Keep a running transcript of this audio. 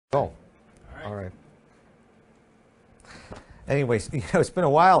Oh, all right. Anyways, it's been a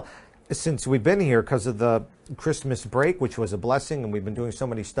while since we've been here because of the Christmas break, which was a blessing, and we've been doing so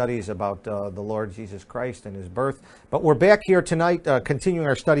many studies about the Lord Jesus Christ and his birth. But we're back here tonight, continuing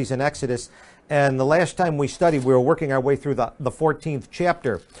our studies in Exodus. And the last time we studied, we were working our way through the 14th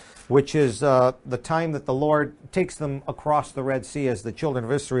chapter, which is the time that the Lord takes them across the Red Sea as the children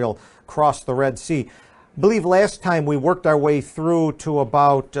of Israel cross the Red Sea. I believe last time we worked our way through to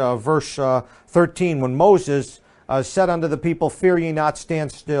about verse 13, when Moses said unto the people, "Fear ye not,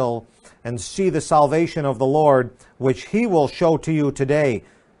 stand still, and see the salvation of the Lord, which he will show to you today.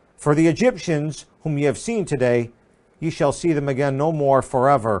 For the Egyptians, whom ye have seen today, ye shall see them again no more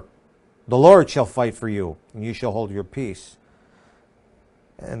forever. The Lord shall fight for you, and ye shall hold your peace."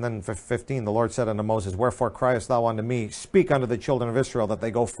 And then for 15, the Lord said unto Moses, "Wherefore criest thou unto me? Speak unto the children of Israel that they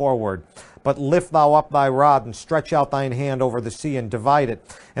go forward. But lift thou up thy rod, and stretch out thine hand over the sea, and divide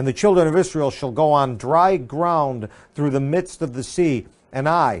it. And the children of Israel shall go on dry ground through the midst of the sea. And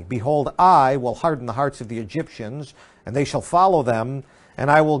I, behold, I will harden the hearts of the Egyptians, and they shall follow them.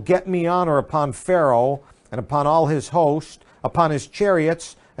 And I will get me honor upon Pharaoh, and upon all his host, upon his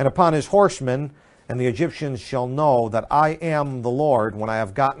chariots, and upon his horsemen. And the Egyptians shall know that I am the Lord, when I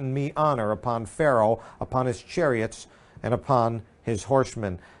have gotten me honor upon Pharaoh, upon his chariots, and upon his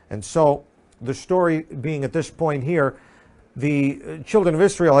horsemen." And so the story being at this point here, the children of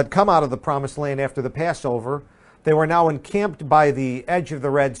Israel had come out of the promised land after the Passover. They were now encamped by the edge of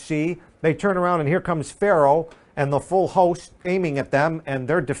the Red Sea. They turn around, and here comes Pharaoh and the full host aiming at them, and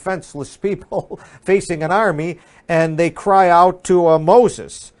they're defenseless people facing an army, and they cry out to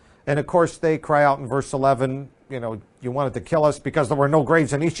Moses. And of course, they cry out in verse 11, you wanted to kill us because there were no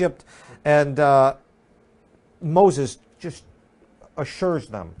graves in Egypt. And Moses just assures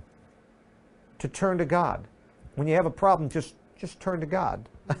them to turn to God. When you have a problem, just turn to God.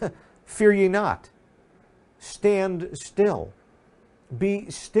 Fear ye not. Stand still.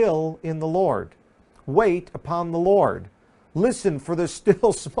 Be still in the Lord. Wait upon the Lord. Listen for the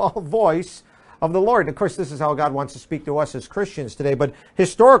still small voice of the Lord. And of course, this is how God wants to speak to us as Christians today. But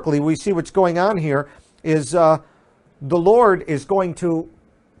historically, we see what's going on here is the Lord is going to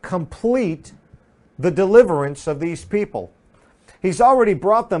complete the deliverance of these people. He's already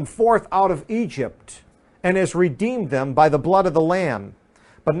brought them forth out of Egypt and has redeemed them by the blood of the Lamb.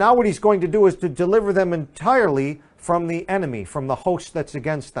 But now what he's going to do is to deliver them entirely from the enemy, from the host that's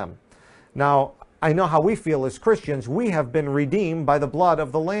against them. Now, I know how we feel as Christians. We have been redeemed by the blood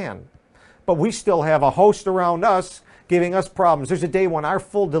of the Lamb. But we still have a host around us giving us problems. There's a day when our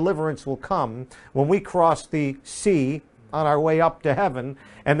full deliverance will come, when we cross the sea on our way up to heaven.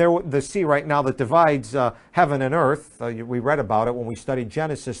 And the sea right now that divides heaven and earth, we read about it when we studied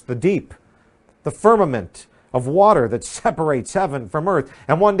Genesis, the deep, the firmament of water that separates heaven from earth.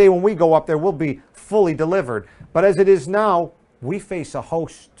 And one day when we go up there, we'll be fully delivered. But as it is now, we face a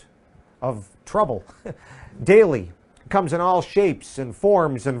host of trouble daily. Comes in all shapes and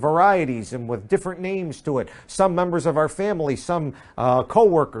forms and varieties and with different names to it. Some members of our family, some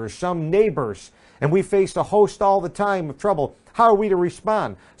co-workers, some neighbors. And we face a host all the time of trouble. How are we to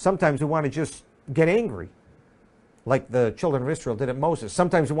respond? Sometimes we want to just get angry, like the children of Israel did at Moses.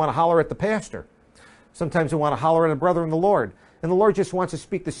 Sometimes we want to holler at the pastor. Sometimes we want to holler at a brother in the Lord. And the Lord just wants to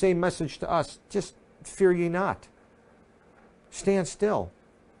speak the same message to us. Just fear ye not. Stand still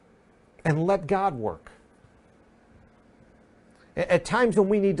and let God work. At times when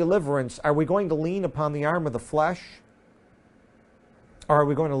we need deliverance, are we going to lean upon the arm of the flesh? Or are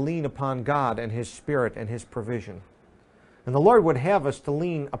we going to lean upon God and his Spirit and his provision? And the Lord would have us to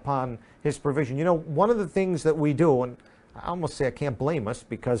lean upon his provision. One of the things that we do, and I almost say I can't blame us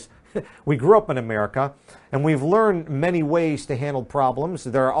because we grew up in America and we've learned many ways to handle problems.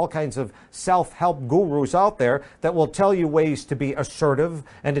 There are all kinds of self-help gurus out there that will tell you ways to be assertive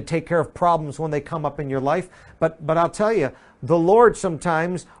and to take care of problems when they come up in your life. But I'll tell you, the Lord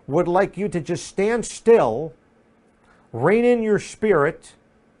sometimes would like you to just stand still, rein in your spirit,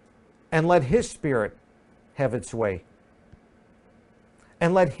 and let his Spirit have its way.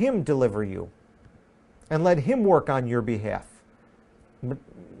 And let him deliver you. And let him work on your behalf. But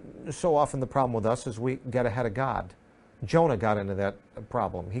so often the problem with us is we get ahead of God. Jonah got into that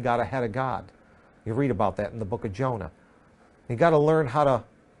problem. He got ahead of God. You read about that in the book of Jonah. You got to learn how to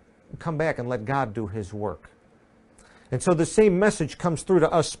come back and let God do his work. And so the same message comes through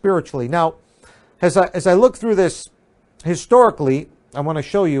to us spiritually. Now, as I look through this historically, I want to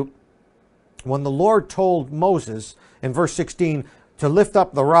show you when the Lord told Moses in verse 16 to lift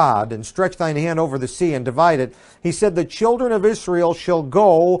up the rod and stretch thine hand over the sea and divide it, he said, "The children of Israel shall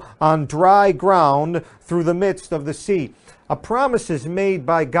go on dry ground through the midst of the sea." A promise is made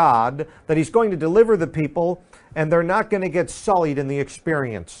by God that he's going to deliver the people and they're not going to get sullied in the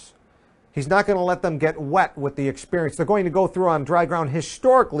experience. He's not going to let them get wet with the experience. They're going to go through on dry ground.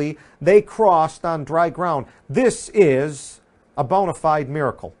 Historically, they crossed on dry ground. This is a bona fide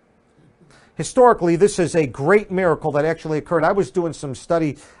miracle. Historically, this is a great miracle that actually occurred. I was doing some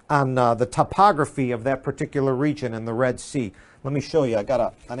study on the topography of that particular region in the Red Sea. Let me show you. I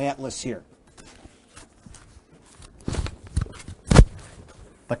got an atlas here.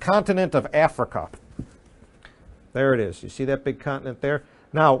 The continent of Africa. There it is. You see that big continent there?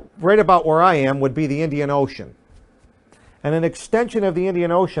 Now, right about where I am would be the Indian Ocean. And an extension of the Indian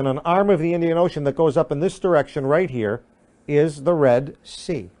Ocean, an arm of the Indian Ocean that goes up in this direction right here, is the Red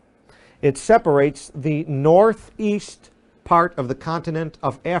Sea. It separates the northeast part of the continent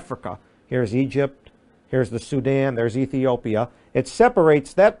of Africa. Here's Egypt, here's the Sudan, there's Ethiopia. It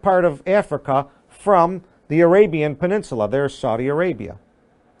separates that part of Africa from the Arabian Peninsula. There's Saudi Arabia.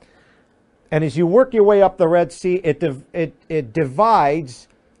 And as you work your way up the Red Sea, it divides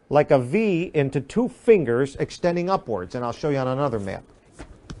like a V into two fingers extending upwards. And I'll show you on another map.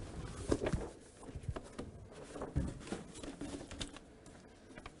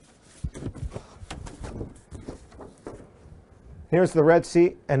 Here's the Red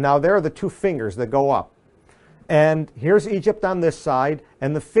Sea, and now there are the two fingers that go up. And here's Egypt on this side,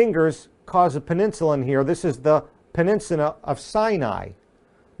 and the fingers cause a peninsula in here. This is the peninsula of Sinai,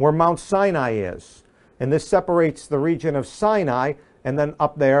 where Mount Sinai is. And this separates the region of Sinai, and then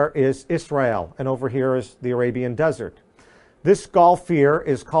up there is Israel, and over here is the Arabian desert. This gulf here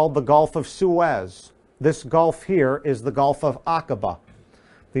is called the Gulf of Suez. This gulf here is the Gulf of Aqaba.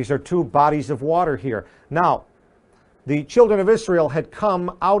 These are two bodies of water here. Now, the children of Israel had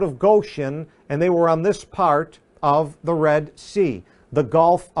come out of Goshen, and they were on this part of the Red Sea, the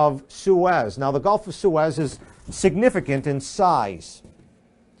Gulf of Suez. Now, the Gulf of Suez is significant in size.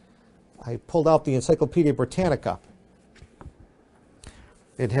 I pulled out the Encyclopedia Britannica.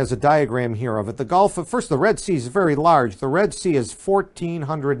 It has a diagram here of it. The Gulf of, first, the Red Sea is very large. The Red Sea is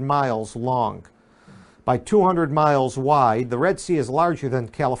 1,400 miles long by 200 miles wide. The Red Sea is larger than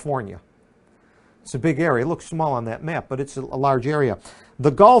California. It's a big area. It looks small on that map, but it's a large area.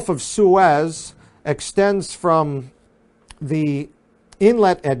 The Gulf of Suez extends from the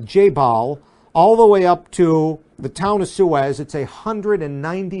inlet at Jebel all the way up to the town of Suez. It's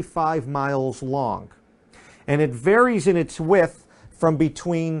 195 miles long. And it varies in its width from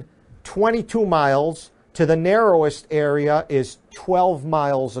between 22 miles to the narrowest area is 12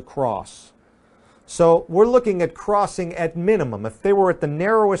 miles across. So we're looking at crossing at minimum. If they were at the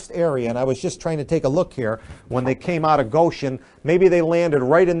narrowest area, and I was just trying to take a look here, when they came out of Goshen, maybe they landed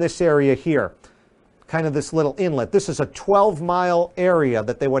right in this area here, kind of this little inlet. This is a 12-mile area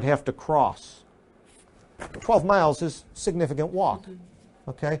that they would have to cross. 12 miles is a significant walk,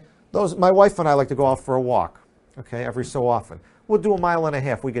 okay? My wife and I like to go out for a walk, okay, every so often. We'll do 1.5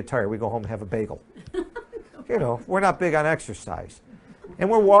 miles. We get tired. We go home and have a bagel. You know, we're not big on exercise. And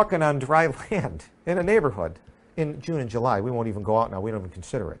we're walking on dry land in a neighborhood in June and July. We won't even go out now. We don't even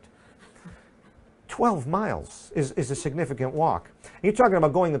consider it. 12 miles is a significant walk. And you're talking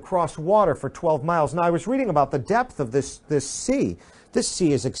about going across water for 12 miles. Now, I was reading about the depth of this sea. This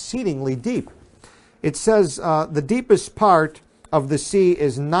sea is exceedingly deep. It says the deepest part of the sea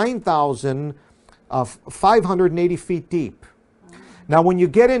is 9,580 feet deep. Now, when you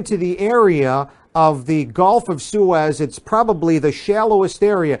get into the area of the Gulf of Suez, it's probably the shallowest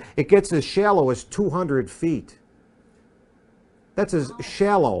area. It gets as shallow as 200 feet. That's as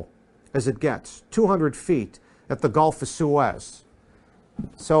shallow as it gets, 200 feet at the Gulf of Suez.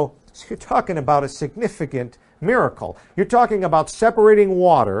 So you're talking about a significant miracle. You're talking about separating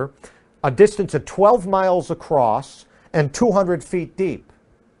water a distance of 12 miles across and 200 feet deep.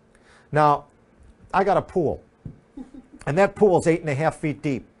 Now, I got a pool, and that pool's 8.5 feet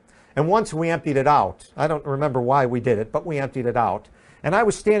deep. And once we emptied it out. I don't remember why we did it, but we emptied it out. And I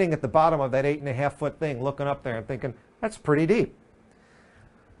was standing at the bottom of that 8.5-foot thing looking up there and thinking, that's pretty deep.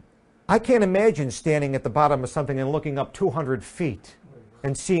 I can't imagine standing at the bottom of something and looking up 200 feet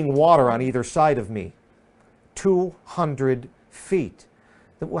and seeing water on either side of me. 200 feet.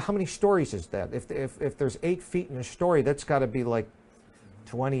 How many stories is that? If there's 8 feet in a story, that's got to be like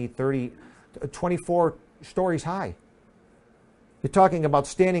 20, 30, 24 stories high. You're talking about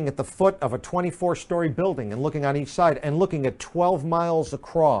standing at the foot of a 24-story building and looking on each side and looking at 12 miles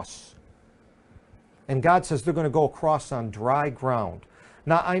across. And God says they're going to go across on dry ground.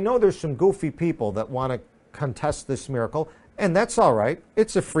 Now, I know there's some goofy people that want to contest this miracle, and that's all right.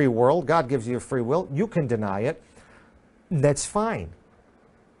 It's a free world. God gives you a free will. You can deny it. That's fine.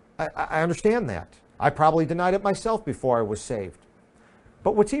 I understand that. I probably denied it myself before I was saved.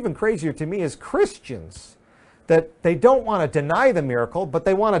 But what's even crazier to me is Christians, that they don't want to deny the miracle, but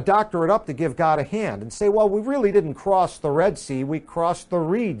they want to doctor it up to give God a hand and say, well, we really didn't cross the Red Sea, we crossed the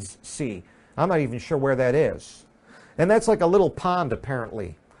Reeds Sea. I'm not even sure where that is. And that's like a little pond,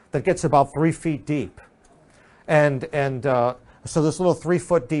 apparently, that gets about 3 feet deep. And so this little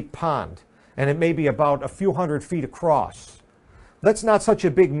 3-foot deep pond, and it may be about a few hundred feet across. That's not such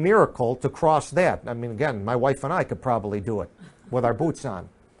a big miracle to cross that. I mean, again, my wife and I could probably do it with our boots on.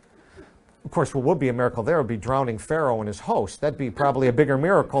 Of course, what would be a miracle there would be drowning Pharaoh and his host. That'd be probably a bigger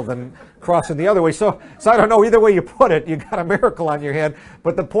miracle than crossing the other way. So I don't know, either way you put it, you got a miracle on your head.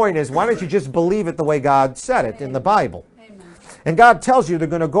 But the point is, why don't you just believe it the way God said it in the Bible? Amen. And God tells you they're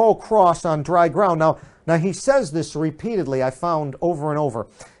going to go across on dry ground. Now he says this repeatedly, I found over and over.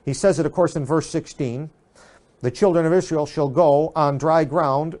 He says it, of course, in verse 16. The children of Israel shall go on dry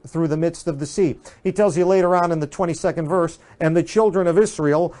ground through the midst of the sea. He tells you later on in the 22nd verse, and the children of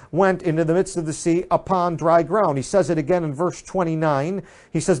Israel went into the midst of the sea upon dry ground. He says it again in verse 29.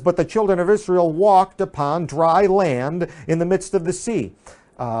 He says, but the children of Israel walked upon dry land in the midst of the sea.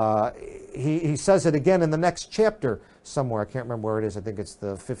 He says it again in the next chapter somewhere. I can't remember where it is. I think it's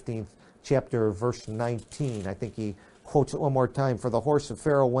the 15th chapter, verse 19. I think he quotes it one more time. For the horse of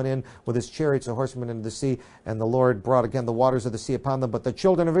Pharaoh went in with his chariots and horsemen into the sea, and the Lord brought again the waters of the sea upon them. But the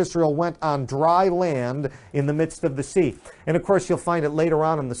children of Israel went on dry land in the midst of the sea. And of course, you'll find it later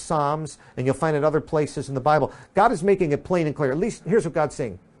on in the Psalms, and you'll find it other places in the Bible. God is making it plain and clear. At least, here's what God's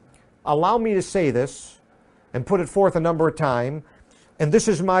saying. Allow me to say this and put it forth a number of times, and this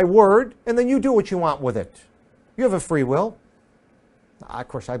is my word, and then you do what you want with it. You have a free will. Of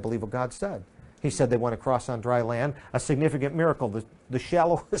course, I believe what God said. He said they went across on dry land, a significant miracle. The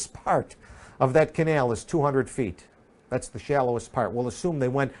shallowest part of that canal is 200 feet. That's the shallowest part. We'll assume they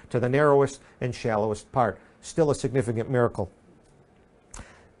went to the narrowest and shallowest part. Still a significant miracle.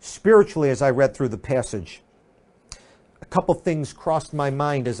 Spiritually, as I read through the passage, a couple things crossed my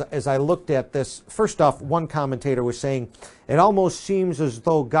mind as I looked at this. First off, one commentator was saying, it almost seems as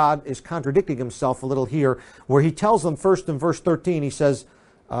though God is contradicting himself a little here, where he tells them first in verse 13, he says,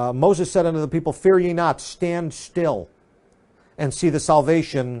 Moses said unto the people, fear ye not, stand still and see the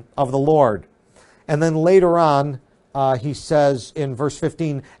salvation of the Lord. And then later on, he says in verse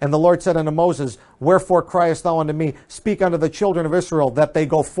 15, and the Lord said unto Moses, wherefore criest thou unto me? Speak unto the children of Israel that they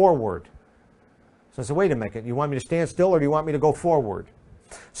go forward. So I said, wait a minute, you want me to stand still or do you want me to go forward?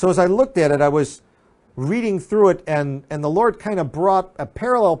 So as I looked at it, I was reading through it, and the Lord kind of brought a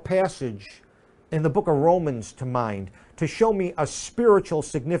parallel passage in the book of Romans to mind to show me a spiritual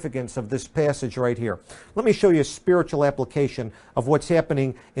significance of this passage right here. Let me show you a spiritual application of what's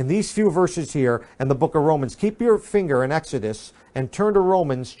happening in these few verses here in the book of Romans. Keep your finger in Exodus and turn to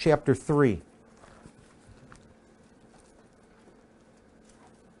Romans chapter 3.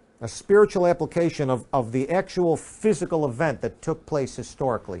 A spiritual application of the actual physical event that took place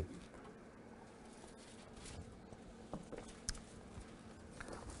historically.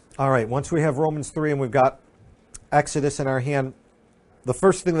 All right, once we have Romans 3 and we've got Exodus in our hand, the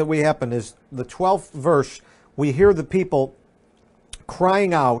first thing that we happen is the 12th verse. We hear the people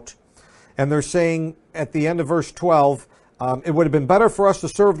crying out, and they're saying at the end of verse 12, it would have been better for us to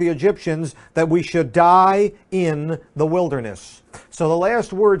serve the Egyptians that we should die in the wilderness. So the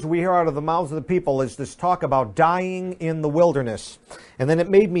last words we hear out of the mouths of the people is this talk about dying in the wilderness. And then it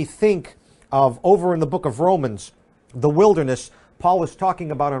made me think of over in the book of Romans, the wilderness Paul was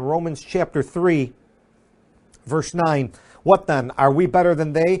talking about in Romans chapter 3, verse 9. What then? Are we better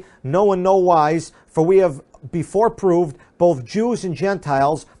than they? No, in no wise, for we have before proved, both Jews and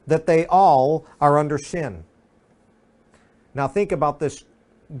Gentiles, that they all are under sin. Now think about this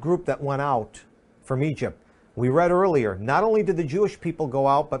group that went out from Egypt. We read earlier, not only did the Jewish people go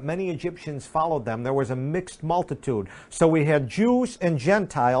out, but many Egyptians followed them. There was a mixed multitude. So we had Jews and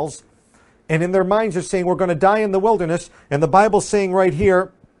Gentiles, and in their minds they're saying, we're going to die in the wilderness. And the Bible's saying right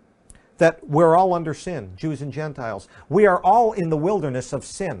here that we're all under sin, Jews and Gentiles. We are all in the wilderness of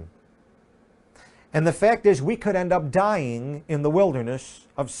sin. And the fact is, we could end up dying in the wilderness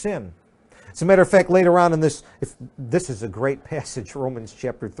of sin. As a matter of fact, later on in this, this is a great passage, Romans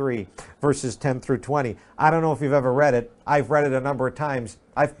chapter 3, verses 10 through 20. I don't know if you've ever read it. I've read it a number of times.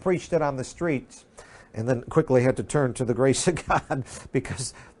 I've preached it on the streets and then quickly had to turn to the grace of God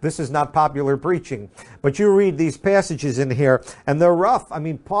because this is not popular preaching. But you read these passages in here and they're rough. I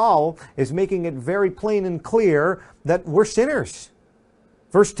mean, Paul is making it very plain and clear that we're sinners.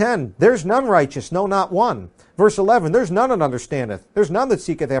 Verse 10, there's none righteous, no, not one. Verse 11, there's none that understandeth. There's none that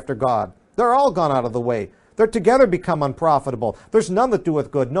seeketh after God. They're all gone out of the way. They're together become unprofitable. There's none that doeth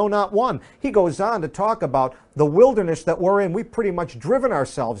good, no, not one. He goes on to talk about the wilderness that we're in. We've pretty much driven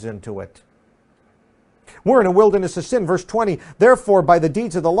ourselves into it. We're in a wilderness of sin. Verse 20, therefore by the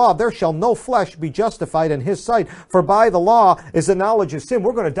deeds of the law there shall no flesh be justified in his sight, for by the law is the knowledge of sin.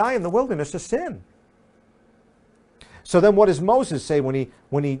 We're going to die in the wilderness of sin. So then what does Moses say when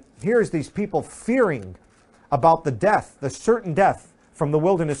he hears these people fearing about the death, the certain death from the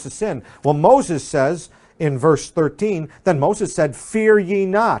wilderness of sin? Well, Moses says in verse 13, then Moses said, fear ye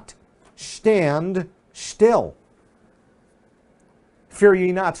not, stand still. Fear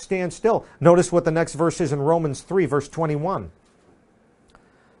ye not, stand still. Notice what the next verse is in Romans 3, verse 21.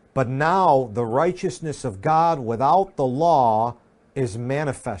 But now the righteousness of God without the law is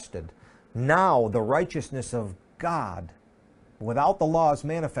manifested. Now the righteousness of God without the law is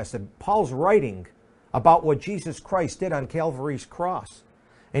manifested. Paul's writing about what Jesus Christ did on Calvary's cross.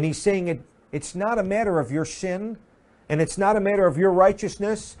 And he's saying it's not a matter of your sin, and it's not a matter of your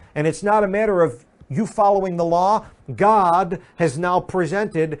righteousness, and it's not a matter of you following the law. God has now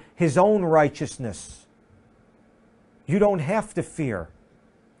presented his own righteousness. You don't have to fear.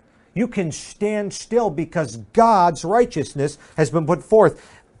 You can stand still because God's righteousness has been put forth.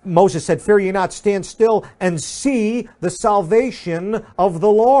 Moses said, fear ye not, stand still and see the salvation of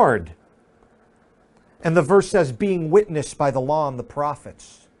the Lord. And the verse says, being witnessed by the law and the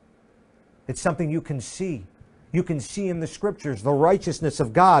prophets. It's something you can see. You can see in the scriptures the righteousness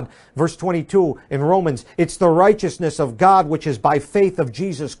of God. Verse 22 in Romans, it's the righteousness of God which is by faith of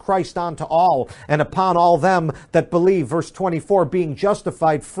Jesus Christ unto all and upon all them that believe. Verse 24, being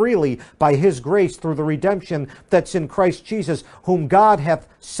justified freely by his grace through the redemption that's in Christ Jesus, whom God hath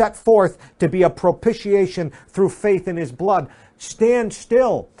set forth to be a propitiation through faith in his blood. Stand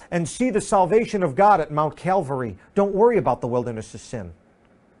still and see the salvation of God at Mount Calvary. Don't worry about the wilderness of sin.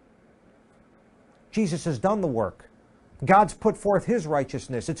 Jesus has done the work. God's put forth his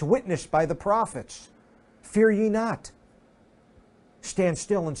righteousness. It's witnessed by the prophets. Fear ye not. Stand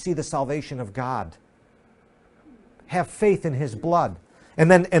still and see the salvation of God. Have faith in his blood.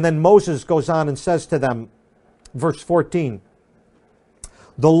 And then Moses goes on and says to them, verse 14,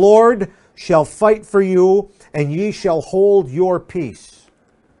 the Lord shall fight for you, and ye shall hold your peace.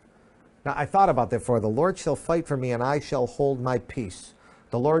 Now, I thought about that before. The Lord shall fight for me, and I shall hold my peace.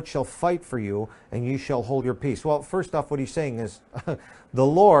 The Lord shall fight for you, and you shall hold your peace. Well, first off, what he's saying is, the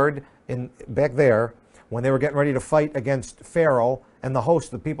Lord, back there, when they were getting ready to fight against Pharaoh and the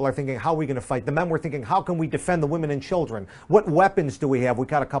host, the people are thinking, how are we going to fight? The men were thinking, how can we defend the women and children? What weapons do we have? We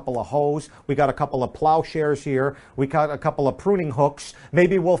got a couple of hoes. We got a couple of plowshares here. We got a couple of pruning hooks.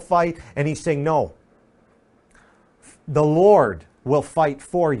 Maybe we'll fight. And he's saying, no. The Lord will fight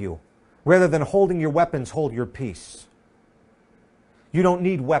for you. Rather than holding your weapons, hold your peace. You don't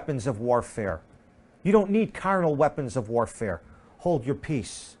need weapons of warfare. You don't need carnal weapons of warfare. Hold your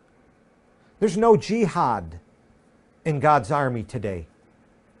peace. There's no jihad in God's army today.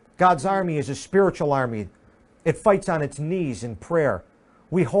 God's army is a spiritual army. It fights on its knees in prayer.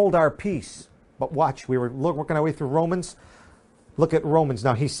 We hold our peace. But watch, we were working our way through Romans. Look at Romans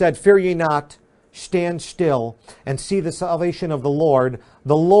now. He said, fear ye not, stand still, and see the salvation of the Lord.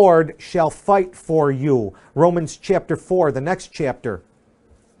 The Lord shall fight for you. Romans chapter 4, the next chapter.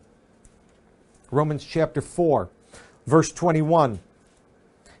 Romans chapter 4, verse 21.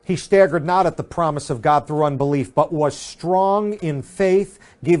 He staggered not at the promise of God through unbelief, but was strong in faith,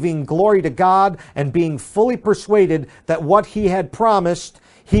 giving glory to God, and being fully persuaded that what he had promised,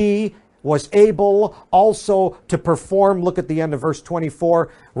 he was able also to perform. Look at the end of verse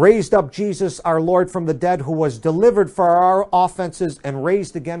 24. Raised up Jesus our Lord from the dead, who was delivered for our offenses and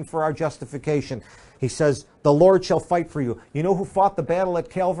raised again for our justification. He says, the Lord shall fight for you. You know who fought the battle at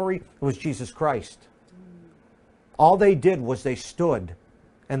Calvary? It was Jesus Christ. All they did was they stood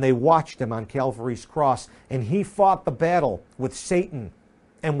and they watched him on Calvary's cross, and he fought the battle with Satan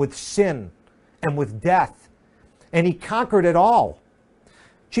and with sin and with death, and he conquered it all.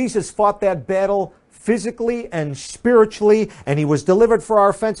 Jesus fought that battle physically and spiritually, and he was delivered for our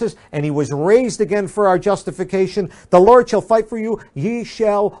offenses, and he was raised again for our justification. The Lord shall fight for you. Ye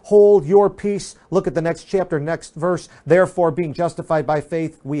shall hold your peace. Look at the next chapter, next verse. Therefore, being justified by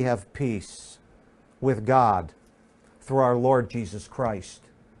faith, we have peace with God through our Lord Jesus Christ.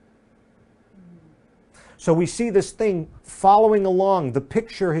 So we see this thing following along, the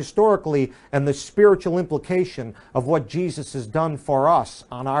picture historically and the spiritual implication of what Jesus has done for us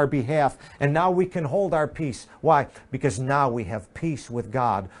on our behalf. And now we can hold our peace. Why? Because now we have peace with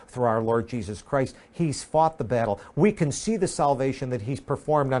God through our Lord Jesus Christ. He's fought the battle. We can see the salvation that he's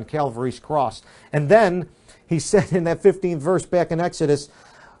performed on Calvary's cross. And then he said in that 15th verse back in Exodus,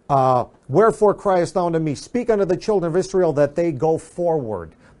 Wherefore criest thou unto me? Speak unto the children of Israel that they go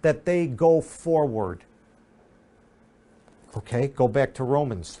forward. That they go forward. Okay, go back to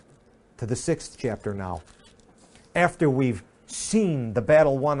Romans, to the 6th chapter now. After we've seen the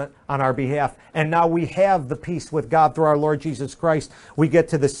battle won on our behalf, and now we have the peace with God through our Lord Jesus Christ, we get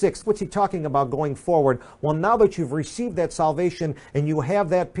to the 6th. What's he talking about going forward? Well, now that you've received that salvation and you have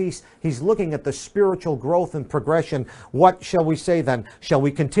that peace, he's looking at the spiritual growth and progression. What shall we say then? Shall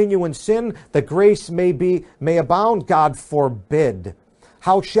we continue in sin that grace may abound? God forbid.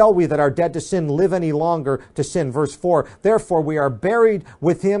 How shall we that are dead to sin live any longer to sin? Verse 4, therefore we are buried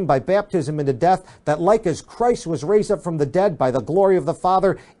with him by baptism into death, that like as Christ was raised up from the dead by the glory of the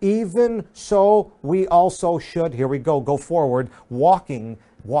Father, even so we also should, here we go forward, walk in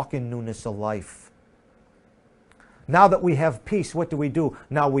newness of life. Now that we have peace, what do?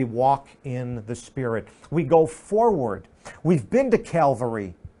 Now we walk in the Spirit. We go forward. We've been to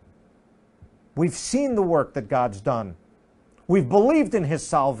Calvary. We've seen the work that God's done. We've believed in his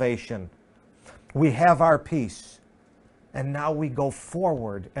salvation. We have our peace. And now we go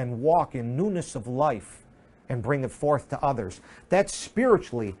forward and walk in newness of life and bring it forth to others. That's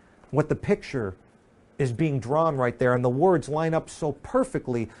spiritually what the picture is being drawn right there. And the words line up so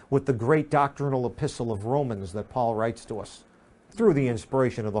perfectly with the great doctrinal epistle of Romans that Paul writes to us through the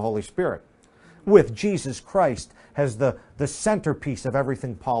inspiration of the Holy Spirit, with Jesus Christ as the centerpiece of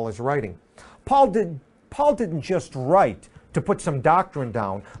everything Paul is writing. Paul didn't just write to put some doctrine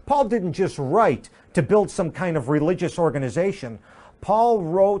down. Paul didn't just write to build some kind of religious organization. Paul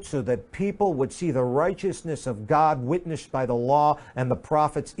wrote so that people would see the righteousness of God witnessed by the law and the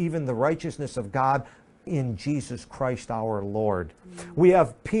prophets, even the righteousness of God in Jesus Christ our Lord. We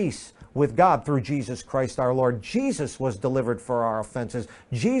have peace with God through Jesus Christ our Lord. Jesus was delivered for our offenses.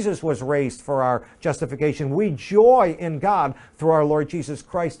 Jesus was raised for our justification. We joy in God through our Lord Jesus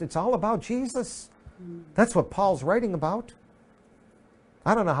Christ. It's all about Jesus. That's what Paul's writing about.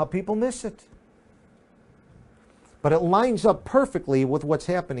 I don't know how people miss it. But it lines up perfectly with what's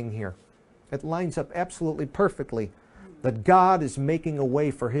happening here. It lines up absolutely perfectly that God is making a way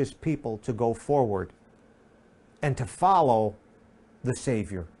for his people to go forward and to follow the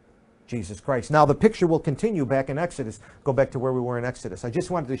Savior, Jesus Christ. Now the picture will continue back in Exodus. Go back to where we were in Exodus. I just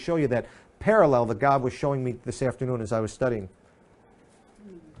wanted to show you that parallel that God was showing me this afternoon as I was studying.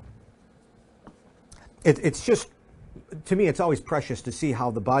 It's just, to me, it's always precious to see how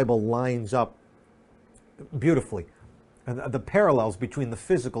the Bible lines up beautifully. The parallels between the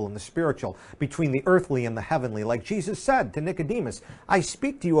physical and the spiritual, between the earthly and the heavenly. Like Jesus said to Nicodemus, I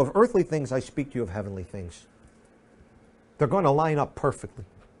speak to you of earthly things, I speak to you of heavenly things. They're going to line up perfectly.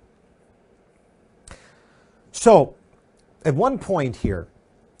 So, at one point here,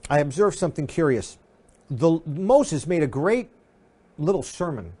 I observed something curious. Moses made a great little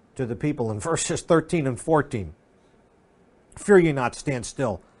sermon to the people in verses 13 and 14. Fear ye not, stand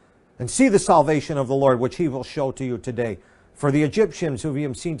still, and see the salvation of the Lord, which he will show to you today. For the Egyptians whom ye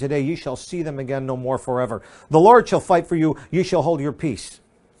have seen today, ye shall see them again no more forever. The Lord shall fight for you, ye shall hold your peace.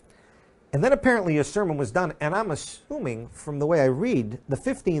 And then apparently his sermon was done, and I'm assuming from the way I read, the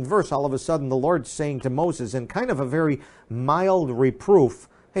 15th verse, all of a sudden the Lord's saying to Moses in kind of a very mild reproof,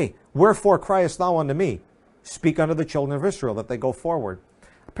 hey, wherefore criest thou unto me? Speak unto the children of Israel that they go forward.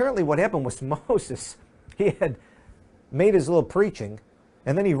 Apparently what happened was Moses, he had made his little preaching,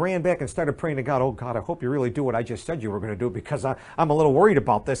 and then he ran back and started praying to God, oh God, I hope you really do what I just said you were going to do, because I'm a little worried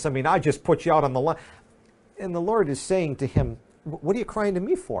about this. I mean, I just put you out on the line. And the Lord is saying to him, what are you crying to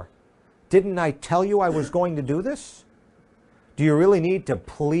me for? Didn't I tell you I was going to do this? Do you really need to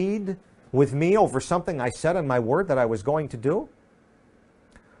plead with me over something I said in my word that I was going to do?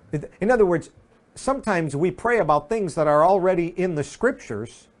 In other words, sometimes we pray about things that are already in the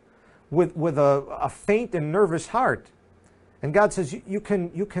scriptures with a faint and nervous heart. And God says, you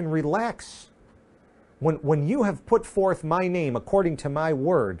can relax. When you have put forth my name according to my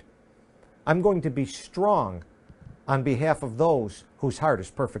word, I'm going to be strong on behalf of those whose heart is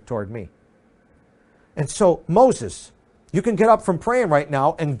perfect toward me. And so, Moses, you can get up from praying right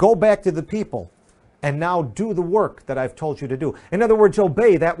now and go back to the people and now do the work that I've told you to do. In other words,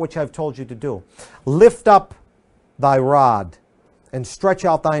 obey that which I've told you to do. Lift up thy rod and stretch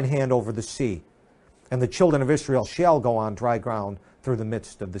out thine hand over the sea, and the children of Israel shall go on dry ground through the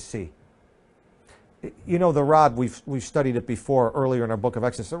midst of the sea. You know, the rod, we've studied it before earlier in our book of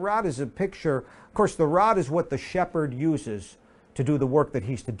Exodus. The rod is a picture. Of course, the rod is what the shepherd uses to do the work that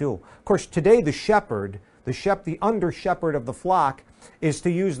he's to do. Of course, today the under shepherd of the flock is to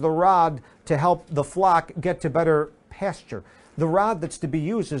use the rod to help the flock get to better pasture. The rod that's to be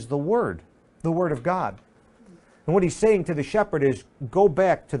used is the Word of God. And what he's saying to the shepherd is, go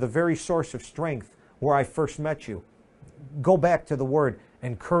back to the very source of strength where I first met you. Go back to the Word.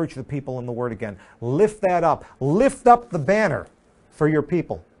 Encourage the people in the Word again. Lift that up. Lift up the banner for your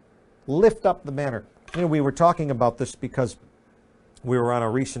people. Lift up the banner. You know, we were talking about this because we were on a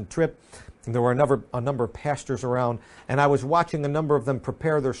recent trip. And there were a number of pastors around, and I was watching a number of them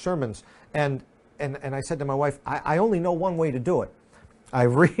prepare their sermons. And I said to my wife, I only know one way to do it. I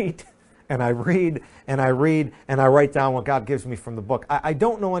read, and I read, and I read, and I write down what God gives me from the book. I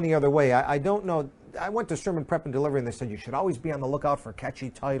don't know any other way. I don't know. I went to sermon prep and delivery, and they said you should always be on the lookout for catchy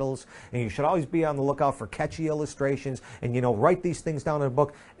titles, and you should always be on the lookout for catchy illustrations, and, you know, write these things down in a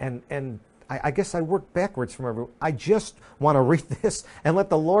book. And I guess I work backwards from everyone. I just want to read this and let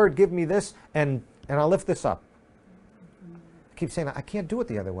the Lord give me this, and I'll lift this up. I keep saying I can't do it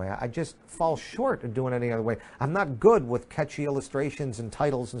the other way. I just fall short of doing it any other way. I'm not good with catchy illustrations and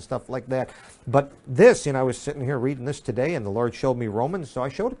titles and stuff like that. But this, you know, I was sitting here reading this today, and the Lord showed me Romans, so I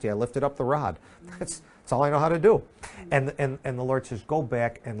showed it to you. I lifted up the rod. That's all I know how to do. And the Lord says, go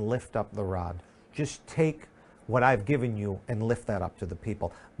back and lift up the rod. Just take what I've given you and lift that up to the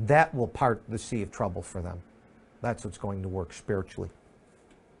people. That will part the sea of trouble for them. That's what's going to work spiritually.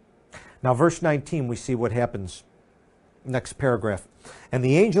 Now, verse 19, we see what happens. Next paragraph. And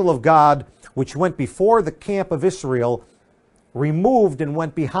the angel of God, which went before the camp of Israel, removed and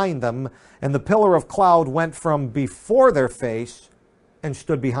went behind them, and the pillar of cloud went from before their face and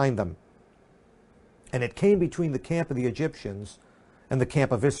stood behind them. And it came between the camp of the Egyptians and the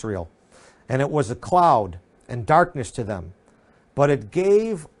camp of Israel. And it was a cloud and darkness to them. But it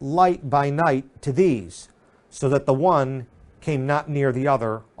gave light by night to these, so that the one came not near the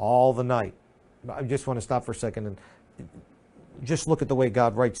other all the night. I just want to stop for a second and just look at the way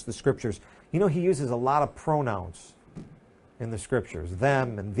God writes the Scriptures. You know, he uses a lot of pronouns in the Scriptures.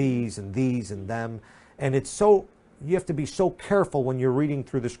 Them and these and these and them. And it's so, you have to be so careful when you're reading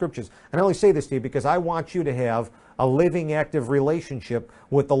through the Scriptures. And I only say this to you because I want you to have a living, active relationship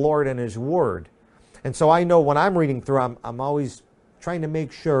with the Lord and His Word. And so I know when I'm reading through, I'm always trying to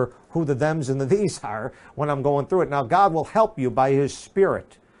make sure who the thems and the these are when I'm going through it. Now, God will help you by His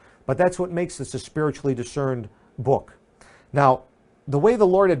Spirit. But that's what makes this a spiritually discerned book. Now, the way the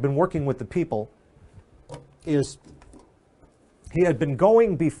Lord had been working with the people is He had been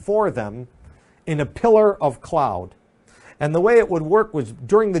going before them in a pillar of cloud. And the way it would work was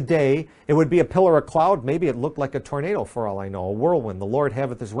during the day, it would be a pillar of cloud. Maybe it looked like a tornado for all I know, a whirlwind. The Lord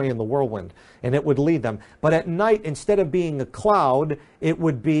haveth His way in the whirlwind, and it would lead them. But at night, instead of being a cloud, it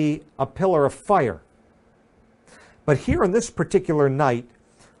would be a pillar of fire. But here in this particular night,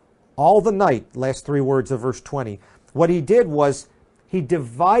 all the night, last three words of verse 20, what He did was He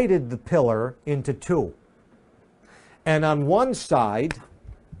divided the pillar into two. And on one side,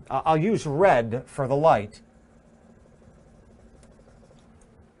 I'll use red for the light,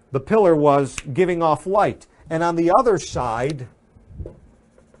 the pillar was giving off light. And on the other side,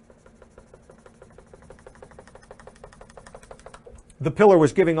 the pillar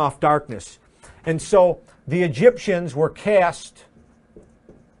was giving off darkness. And so the Egyptians were cast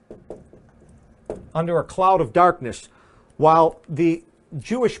under a cloud of darkness, while the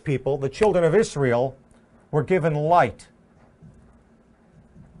Jewish people, the children of Israel, were given light.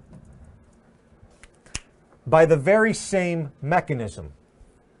 By the very same mechanism.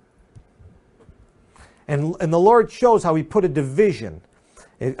 And the Lord shows how He put a division.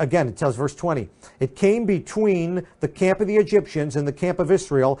 Again, it tells verse 20. It came between the camp of the Egyptians and the camp of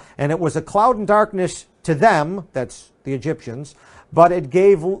Israel, and it was a cloud and darkness to them, that's the Egyptians, but it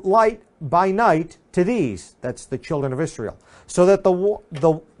gave light by night to these, that's the children of Israel, so that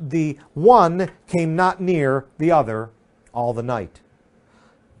the one came not near the other all the night.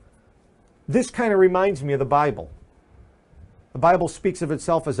 This kind of reminds me of the Bible. The Bible speaks of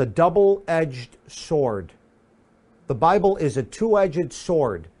itself as a double-edged sword. The Bible is a two-edged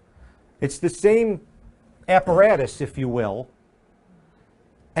sword. It's the same apparatus, if you will,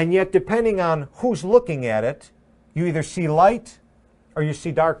 and yet depending on who's looking at it, you either see light or you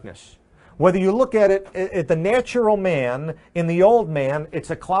see darkness. Whether you look at it at the natural man, in the old man, it's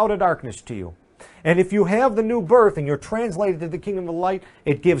a cloud of darkness to you. And if you have the new birth and you're translated to the kingdom of light,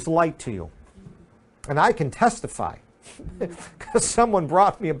 it gives light to you. And I can testify. Because someone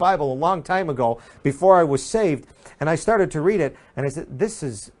brought me a Bible a long time ago before I was saved, and I started to read it, and I said, this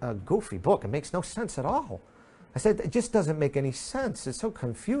is a goofy book. It makes no sense at all. I said, it just doesn't make any sense. It's so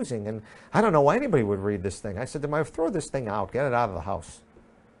confusing, and I don't know why anybody would read this thing. I said to my wife, throw this thing out. Get it out of the house.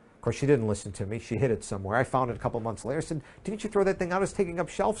 Of course, she didn't listen to me. She hid it somewhere. I found it a couple months later. I said, didn't you throw that thing out? It's taking up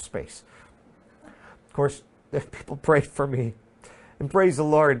shelf space. Of course, people prayed for me. And praise the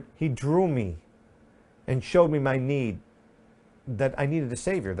Lord, He drew me and showed me my need, that I needed a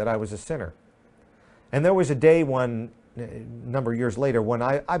Savior, that I was a sinner. And there was a day when, a number of years later, when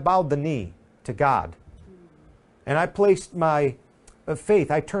I bowed the knee to God. And I placed my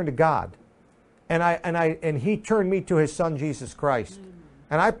faith, I turned to God. And He turned me to His Son, Jesus Christ.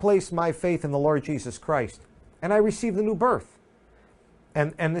 And I placed my faith in the Lord Jesus Christ. And I received the new birth.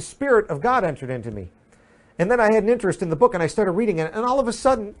 And the Spirit of God entered into me. And then I had an interest in the book, and I started reading it, and all of a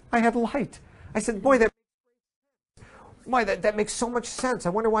sudden, I had light. I said, boy, that makes so much sense. I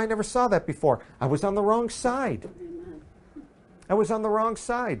wonder why I never saw that before. I was on the wrong side. I was on the wrong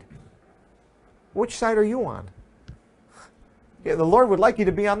side. Which side are you on? Yeah, the Lord would like you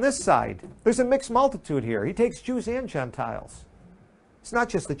to be on this side. There's a mixed multitude here. He takes Jews and Gentiles. It's not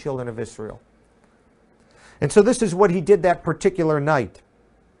just the children of Israel. And so this is what He did that particular night.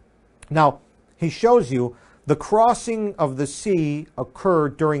 Now, He shows you the crossing of the sea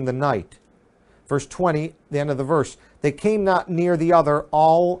occurred during the night. Verse 20, the end of the verse. They came not near the other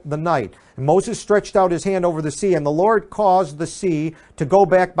all the night. And Moses stretched out his hand over the sea, and the Lord caused the sea to go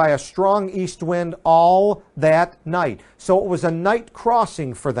back by a strong east wind all that night. So it was a night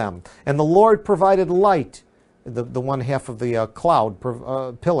crossing for them. And the Lord provided light. The one half of the cloud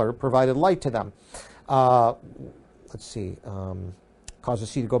pillar provided light to them. Let's see. Caused the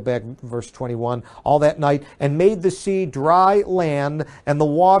sea to go back, verse 21, all that night, and made the sea dry land, and the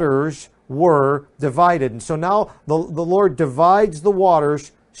waters were divided. And so now the Lord divides the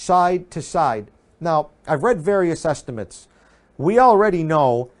waters side to side. Now, I've read various estimates. We already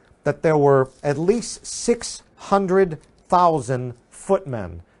know that there were at least 600,000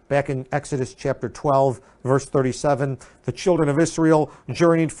 footmen. Back in Exodus chapter 12, verse 37, the children of Israel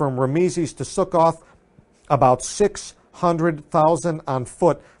journeyed from Ramesses to Sukkoth, about 600,000 on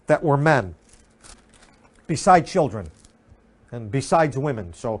foot that were men, beside children and besides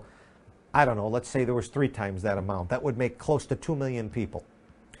women. So, I don't know, let's say there was 3 times that amount. That would make close to 2 million people.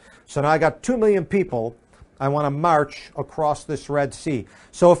 So now I got 2 million people I want to march across this Red Sea.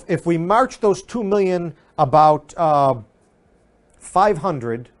 So if we march those 2 million about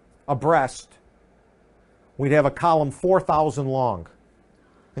 500 abreast, we'd have a column 4,000 long.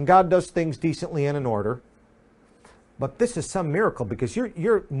 And God does things decently and in order. But this is some miracle, because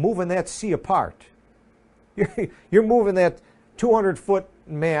you're moving that sea apart. You're moving that 200-foot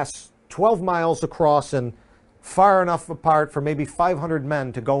mass 12 miles across and far enough apart for maybe 500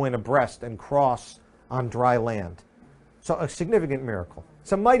 men to go in abreast and cross on dry land. So a significant miracle.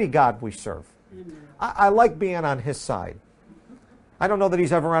 It's a mighty God we serve. I like being on His side. I don't know that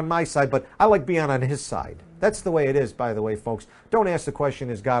He's ever on my side, but I like being on His side. That's the way it is, by the way, folks. Don't ask the question,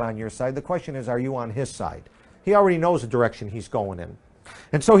 is God on your side? The question is, are you on His side? He already knows the direction He's going in.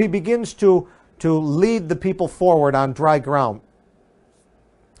 And so He begins to lead the people forward on dry ground.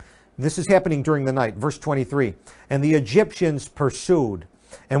 This is happening during the night. Verse 23. And the Egyptians pursued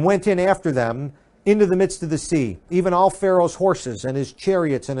and went in after them into the midst of the sea, even all Pharaoh's horses and his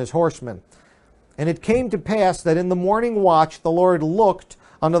chariots and his horsemen. And it came to pass that in the morning watch the Lord looked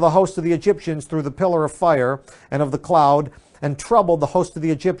unto the host of the Egyptians through the pillar of fire and of the cloud, and troubled the host of the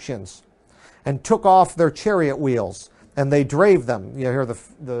Egyptians, and took off their chariot wheels, and they drave them. You hear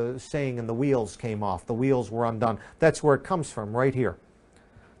the saying, and the wheels came off. The wheels were undone. That's where it comes from, right here.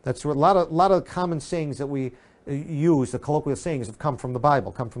 That's where a lot of common sayings that we use, the colloquial sayings, have come from the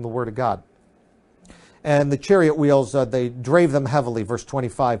Bible, come from the Word of God. And the chariot wheels, they drave them heavily, verse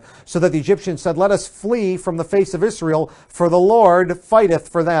 25. So that the Egyptians said, let us flee from the face of Israel, for the Lord fighteth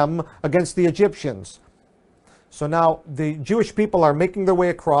for them against the Egyptians. So now the Jewish people are making their way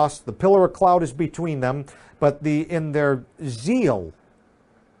across. The pillar of cloud is between them. But in their zeal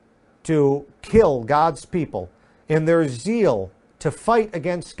to kill God's people, in their zeal to fight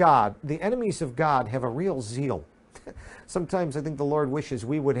against God, the enemies of God have a real zeal. Sometimes I think the Lord wishes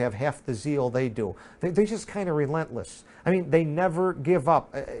we would have half the zeal they do. They're just kind of relentless. I mean, they never give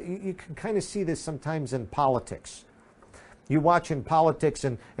up. You can kind of see this sometimes in politics. You watch in politics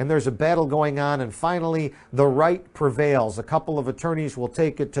and there's a battle going on, and finally the right prevails. A couple of attorneys will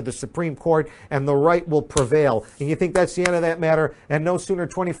take it to the Supreme Court and the right will prevail. And you think that's the end of that matter, and no sooner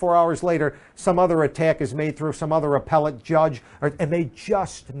 24 hours later some other attack is made through some other appellate judge, and they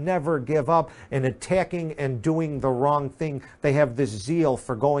just never give up in attacking and doing the wrong thing. They have this zeal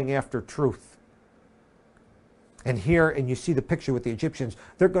for going after truth. And here, and you see the picture with the Egyptians,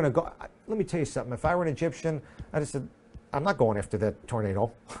 they're going to go. Let me tell you something. If I were an Egyptian, I just said, I'm not going after that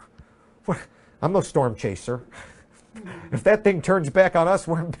tornado. I'm no storm chaser. If that thing turns back on us,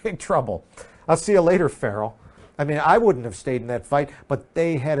 we're in big trouble. I'll see you later, Pharaoh. I mean, I wouldn't have stayed in that fight, but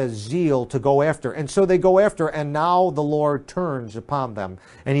they had a zeal to go after. And so they go after, and now the Lord turns upon them.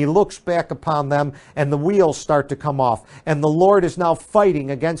 And he looks back upon them, and the wheels start to come off. And the Lord is now fighting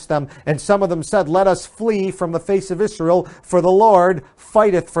against them. And some of them said, let us flee from the face of Israel, for the Lord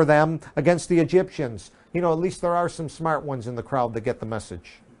fighteth for them against the Egyptians. You know, at least there are some smart ones in the crowd that get the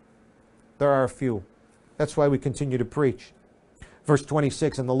message. There are a few. That's why we continue to preach. Verse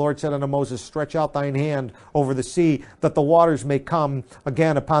 26, and the Lord said unto Moses, stretch out thine hand over the sea, that the waters may come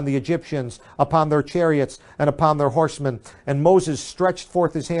again upon the Egyptians, upon their chariots, and upon their horsemen. And Moses stretched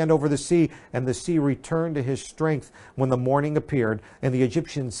forth his hand over the sea, and the sea returned to his strength when the morning appeared, and the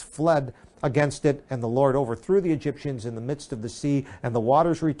Egyptians fled against it, and the Lord overthrew the Egyptians in the midst of the sea, and the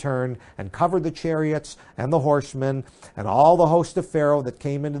waters returned and covered the chariots and the horsemen and all the host of Pharaoh that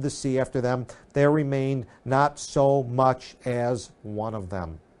came into the sea after them. There remained not so much as one of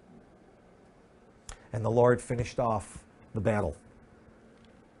them. And the Lord finished off the battle.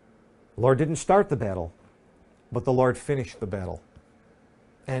 The Lord didn't start the battle, but the Lord finished the battle.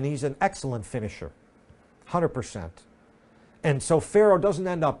 And he's an excellent finisher, 100%. And so Pharaoh doesn't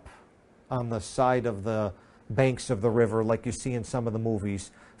end up on the side of the banks of the river like you see in some of the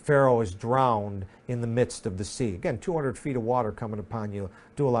movies. Pharaoh is drowned in the midst of the sea. Again, 200 feet of water coming upon you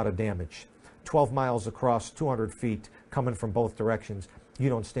do a lot of damage. 12 miles across, 200 feet coming from both directions, you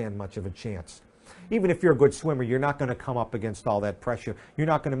don't stand much of a chance. Even if you're a good swimmer, you're not going to come up against all that pressure. You're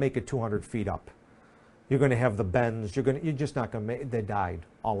not going to make it 200 feet up. You're going to have the bends. You're just not going to make it. They died,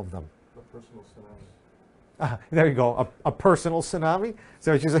 all of them. A personal tsunami. There you go, a personal tsunami.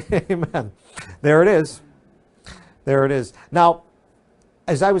 So she's like, amen. There it is. There it is. Now,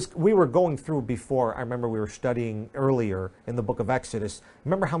 as we were going through before, I remember we were studying earlier in the book of Exodus.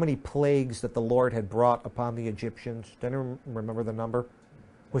 Remember how many plagues that the Lord had brought upon the Egyptians? Do anyone remember the number?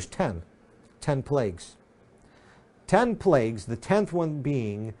 It was 10. 10 plagues. 10 plagues, the 10th one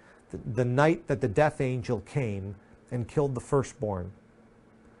being the night that the death angel came and killed the firstborn.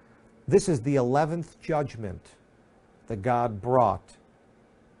 This is the 11th judgment that God brought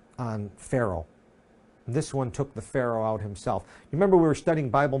on Pharaoh. This one took the Pharaoh out himself. You remember we were studying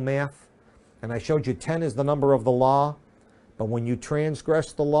Bible math, and I showed you 10 is the number of the law, but when you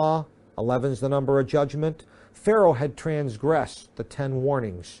transgress the law, 11 is the number of judgment. Pharaoh had transgressed the 10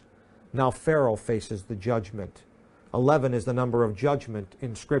 warnings. Now Pharaoh faces the judgment. 11 is the number of judgment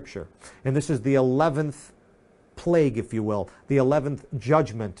in Scripture. And this is the 11th plague, if you will, the 11th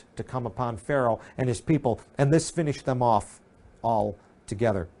judgment to come upon Pharaoh and his people. And this finished them off all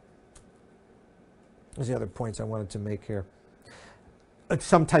together. There's the other points I wanted to make here.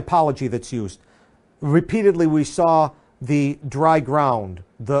 Some typology that's used. Repeatedly we saw the dry ground,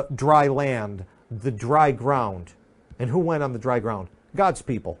 the dry land, the dry ground. And who went on the dry ground? God's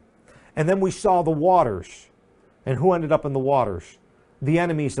people. And then we saw the waters. And who ended up in the waters? The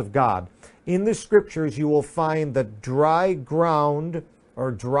enemies of God. In the Scriptures, you will find that dry ground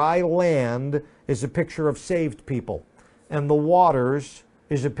or dry land is a picture of saved people, and the waters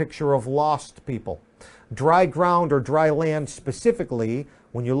is a picture of lost people. Dry ground or dry land specifically,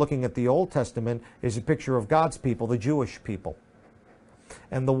 when you're looking at the Old Testament, is a picture of God's people, the Jewish people.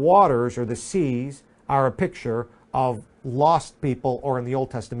 And the waters or the seas are a picture of lost people, or in the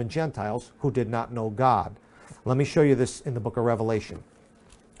Old Testament, Gentiles who did not know God. Let me show you this in the book of Revelation.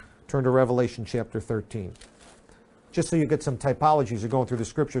 Turn to Revelation chapter 13. Just so you get some typologies. You're going through the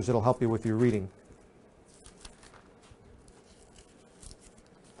Scriptures. It'll help you with your reading.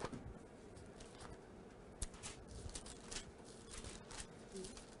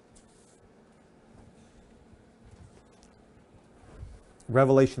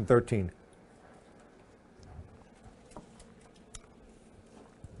 Revelation 13.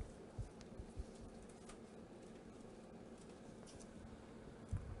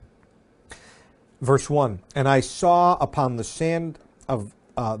 Verse 1, and I saw upon the sand of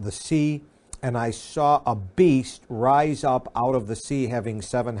the sea, and I saw a beast rise up out of the sea, having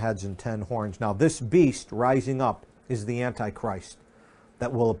 7 heads and 10 horns. Now this beast rising up is the Antichrist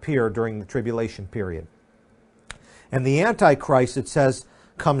that will appear during the tribulation period. And the Antichrist, it says,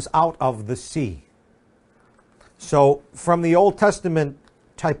 comes out of the sea. So from the Old Testament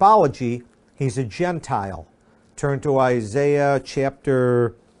typology, he's a Gentile. Turn to Isaiah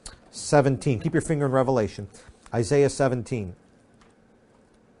chapter 17. Keep your finger in Revelation. Isaiah 17.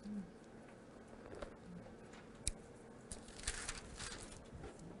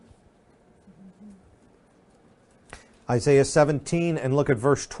 Isaiah 17, and look at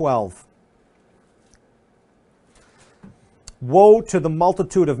verse 12. Woe to the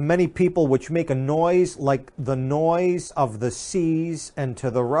multitude of many people which make a noise like the noise of the seas, and to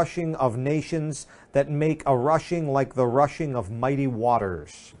the rushing of nations that make a rushing like the rushing of mighty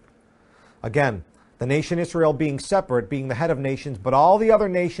waters. Again, the nation Israel being separate, being the head of nations, but all the other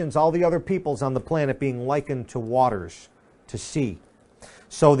nations, all the other peoples on the planet being likened to waters, to sea.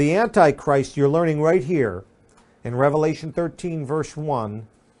 So the Antichrist, you're learning right here in Revelation 13, verse 1,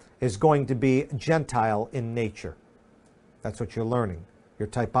 is going to be Gentile in nature. That's what you're learning, your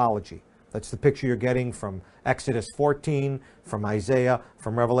typology. That's the picture you're getting from Exodus 14, from Isaiah,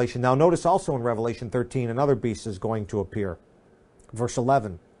 from Revelation. Now notice also in Revelation 13, another beast is going to appear. Verse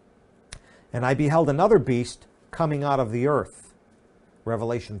 11. And I beheld another beast coming out of the earth.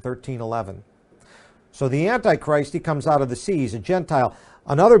 Revelation 13:11. So the Antichrist, he comes out of the seas, a Gentile.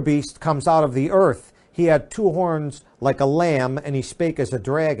 Another beast comes out of the earth. He had two horns like a lamb, and he spake as a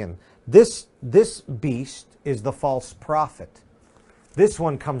dragon. This beast is the false prophet. This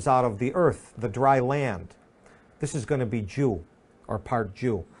one comes out of the earth, the dry land. This is going to be Jew, or part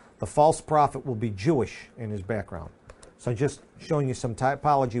Jew. The false prophet will be Jewish in his background. So just showing you some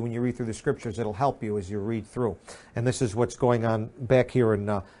typology when you read through the scriptures. It'll help you as you read through. And this is what's going on back here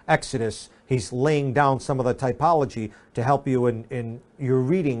in Exodus. He's laying down some of the typology to help you in your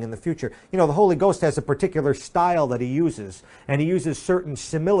reading in the future. You know, the Holy Ghost has a particular style that he uses. And he uses certain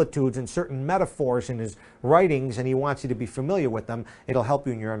similitudes and certain metaphors in his writings, and he wants you to be familiar with them. It'll help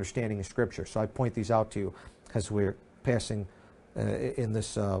you in your understanding of Scripture. So I point these out to you as we're passing in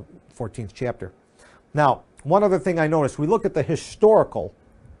this 14th chapter. Now, one other thing I noticed, we look at the historical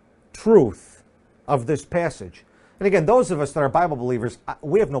truth of this passage. And again, those of us that are Bible believers,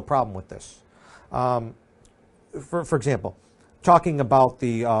 we have no problem with this. For example, talking about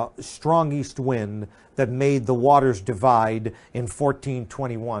the strong east wind that made the waters divide in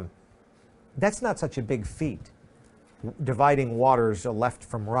 1421. That's not such a big feat, dividing waters left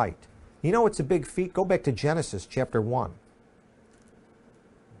from right. You know it's a big feat? Go back to Genesis chapter 1.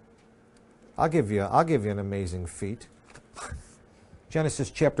 I'll give you an amazing feat. Genesis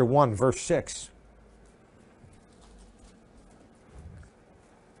chapter 1, verse 6.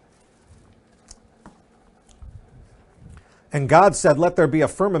 And God said, let there be a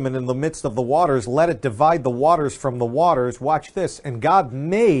firmament in the midst of the waters. Let it divide the waters from the waters. Watch this. And God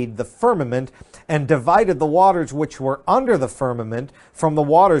made the firmament and divided the waters which were under the firmament from the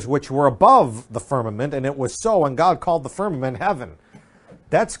waters which were above the firmament. And it was so. And God called the firmament heaven.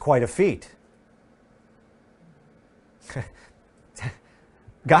 That's quite a feat.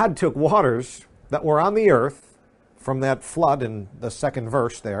 God took waters that were on the earth from that flood in the second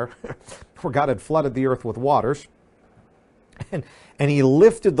verse there, where God had flooded the earth with waters, and he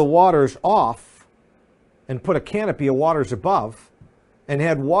lifted the waters off and put a canopy of waters above and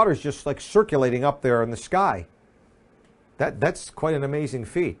had waters just like circulating up there in the sky. That's quite an amazing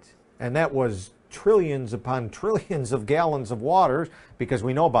feat. And that was trillions upon trillions of gallons of water, because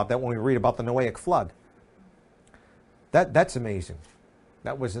we know about that when we read about the Noahic flood. That's amazing.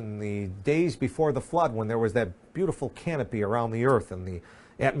 That was in the days before the flood, when there was that beautiful canopy around the earth, and the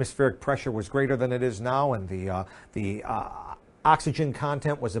atmospheric pressure was greater than it is now, and the oxygen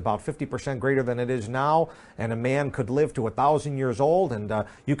content was about 50% greater than it is now, and a man could live to 1,000 years old, and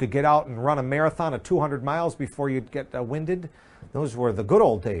you could get out and run a marathon of 200 miles before you'd get winded. Those were the good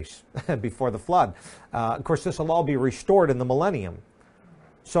old days before the flood. Of course, this will all be restored in the millennium.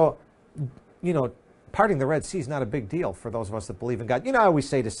 So, you know, parting the Red Sea is not a big deal for those of us that believe in God. You know, I always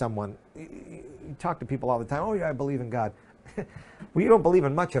say to someone, you talk to people all the time, oh yeah, I believe in God. Well, you don't believe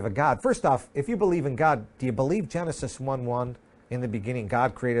in much of a God. First off, if you believe in God, do you believe Genesis 1:1, in the beginning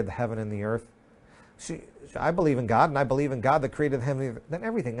God created the heaven and the earth? See, I believe in God, and I believe in God that created the heaven and the earth. Then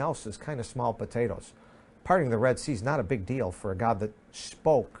everything else is kind of small potatoes. Parting the Red Sea is not a big deal for a God that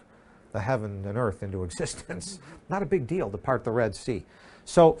spoke the heaven and earth into existence. Not a big deal to part the Red Sea.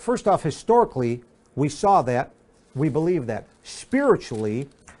 So first off, historically, we saw that. We believe that. Spiritually,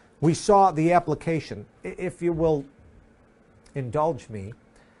 we saw the application. If you will indulge me,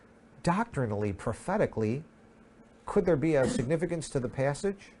 doctrinally, prophetically, could there be a significance to the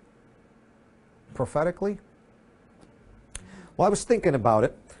passage? Prophetically? Well, I was thinking about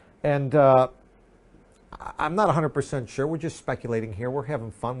it, and I'm not 100% sure. We're just speculating here. We're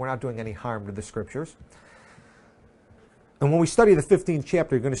having fun. We're not doing any harm to the Scriptures. And when we study the 15th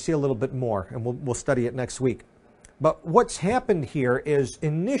chapter, you're going to see a little bit more, and we'll study it next week. But what's happened here is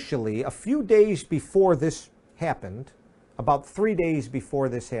initially, a few days before this happened, about 3 days before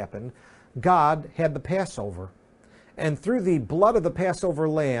this happened, God had the Passover. And through the blood of the Passover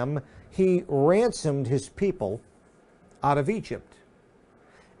lamb, he ransomed his people out of Egypt.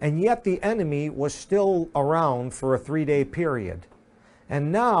 and yet the enemy was still around for a 3-day period.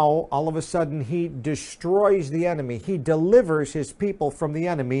 And now, all of a sudden, he destroys the enemy. He delivers his people from the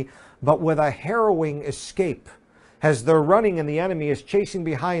enemy, but with a harrowing escape. As they're running and the enemy is chasing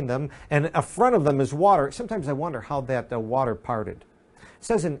behind them, and in front of them is water. Sometimes I wonder how that water parted.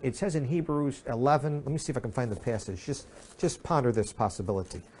 It says in Hebrews 11, let me see if I can find the passage. Just ponder this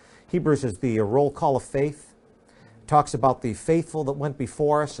possibility. Hebrews is the roll call of faith. It talks about the faithful that went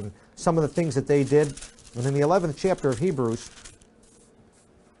before us and some of the things that they did. And in the 11th chapter of Hebrews,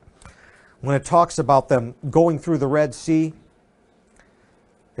 when it talks about them going through the Red Sea,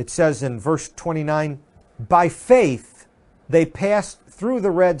 it says in verse 29, by faith they passed through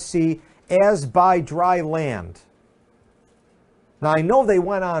the Red Sea as by dry land. Now I know they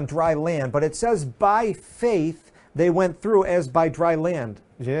went on dry land, but it says by faith they went through as by dry land.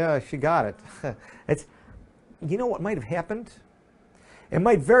 Yeah, she got it. You know what might have happened? It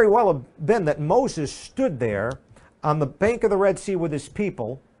might very well have been that Moses stood there on the bank of the Red Sea with his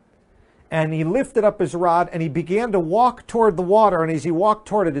people, and he lifted up his rod and he began to walk toward the water, and as he walked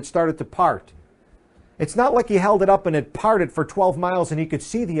toward it, it started to part. It's not like he held it up and it parted for 12 miles and he could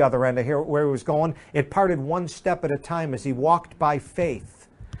see the other end of here where he was going. It parted one step at a time as he walked by faith.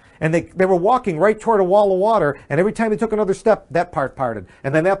 And they were walking right toward a wall of water, and every time they took another step, that part parted,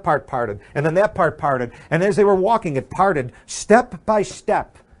 and then that part parted, and then that part parted. And as they were walking, it parted step by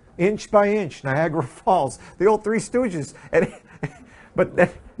step, inch by inch. Niagara Falls, the old Three Stooges. But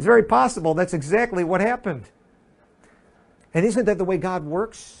it's very possible that's exactly what happened. And isn't that the way God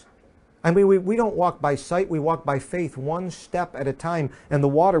works? I mean, we don't walk by sight, we walk by faith, one step at a time, and the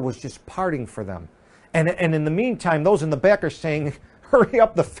water was just parting for them. And in the meantime, those in the back are saying, hurry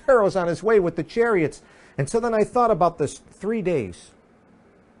up, the Pharaoh's on his way with the chariots. And so then I thought about this 3 days.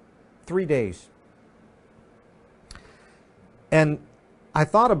 3 days. And I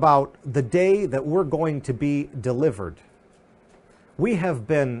thought about the day that we're going to be delivered. We have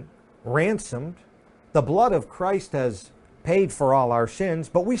been ransomed. The blood of Christ has paid for all our sins,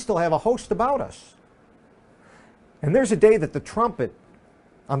 but we still have a host about us. And there's a day that the trumpet,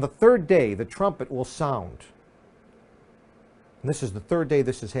 on the third day, the trumpet will sound. And this is the third day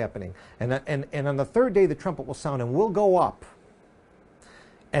this is happening. And on the third day, the trumpet will sound, and we'll go up.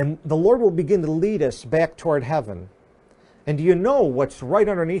 And the Lord will begin to lead us back toward heaven. And do you know what's right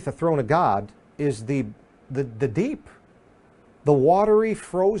underneath the throne of God is the deep. The watery,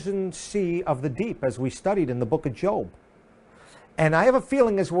 frozen sea of the deep, as we studied in the book of Job. And I have a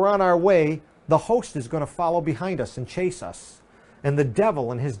feeling as we're on our way, the host is going to follow behind us and chase us. And the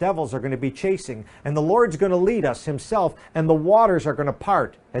devil and his devils are going to be chasing. And the Lord's going to lead us himself. And the waters are going to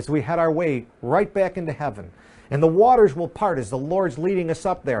part as we head our way right back into heaven. And the waters will part as the Lord's leading us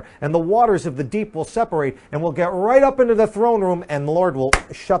up there. And the waters of the deep will separate. And we'll get right up into the throne room. And the Lord will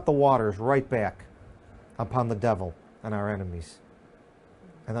shut the waters right back upon the devil and our enemies.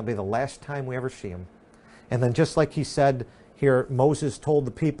 And that'll be the last time we ever see him. And then just like he said here, Moses told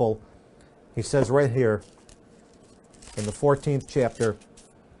the people, he says right here in the 14th chapter,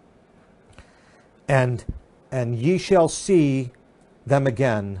 and ye shall see them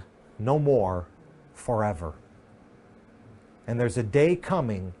again no more forever. And there's a day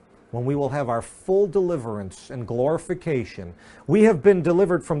coming when we will have our full deliverance and glorification. We have been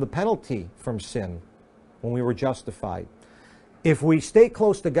delivered from the penalty from sin when we were justified. If we stay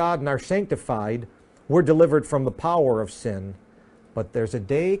close to God and are sanctified, we're delivered from the power of sin. But there's a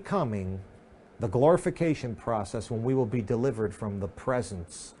day coming, the glorification process, when we will be delivered from the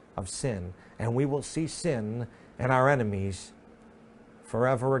presence of sin. And we will see sin and our enemies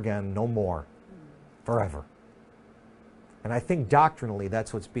forever again, no more. Forever. And I think doctrinally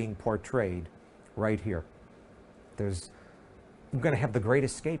that's what's being portrayed right here. We're going to have the great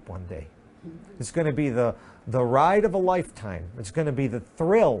escape one day. It's going to be the ride of a lifetime. It's going to be the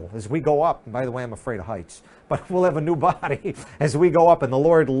thrill as we go up. And by the way, I'm afraid of heights. But we'll have a new body as we go up. And the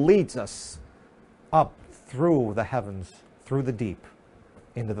Lord leads us up through the heavens, through the deep,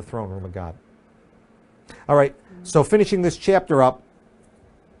 into the throne room of God. All right, so finishing this chapter up,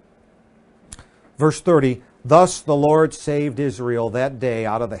 verse 30, thus the Lord saved Israel that day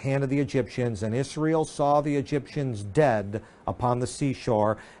out of the hand of the Egyptians, and Israel saw the Egyptians dead upon the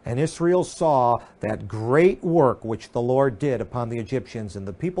seashore, and Israel saw that great work which the Lord did upon the Egyptians, and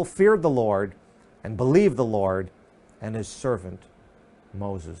the people feared the Lord and believed the Lord and his servant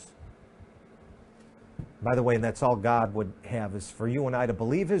Moses. By the way, and that's all God would have, is for you and I to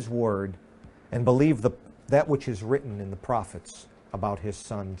believe his word and believe that which is written in the prophets about his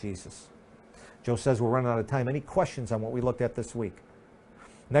son, Jesus. Joe says we're running out of time. Any questions on what we looked at this week?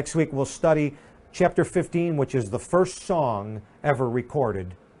 Next week we'll study chapter 15, which is the first song ever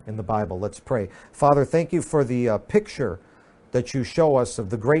recorded in the Bible. Let's pray. Father, thank you for the picture that you show us of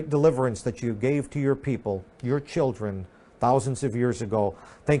the great deliverance that you gave to your people, your children, thousands of years ago.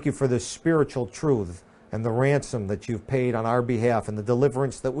 Thank you for this spiritual truth and the ransom that you've paid on our behalf and the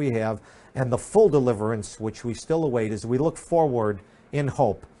deliverance that we have and the full deliverance which we still await as we look forward in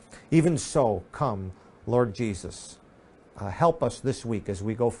hope. Even so, come, Lord Jesus. Help us this week as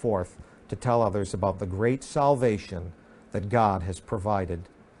we go forth to tell others about the great salvation that God has provided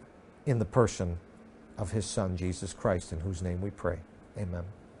in the person of his Son, Jesus Christ, in whose name we pray. Amen.